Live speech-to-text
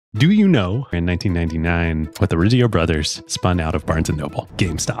Do you know in 1999 what the Riggio brothers spun out of Barnes & Noble?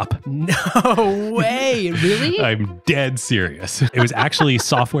 GameStop. No way. Really? I'm dead serious. It was actually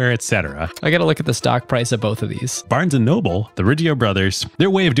Software Etc. I got to look at the stock price of both of these. Barnes & Noble, the Riggio brothers, their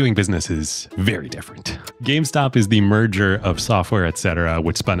way of doing business is very different. GameStop is the merger of Software Etc.,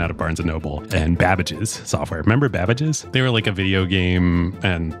 which spun out of Barnes & Noble, and Babbage's software. Remember Babbage's? They were like a video game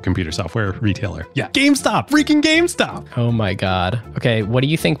and computer software retailer. Yeah, GameStop, freaking GameStop. Oh my God. Okay, what do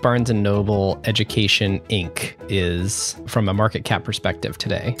you think Barnes & Noble Education Inc. is from a market cap perspective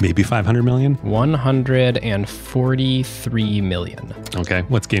today? Maybe 500 million? 143 million. Okay,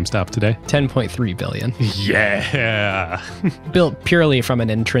 what's GameStop today? 10.3 billion. Yeah. Built purely from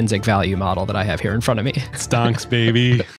an intrinsic value model that I have here in front of me. Stonks, baby.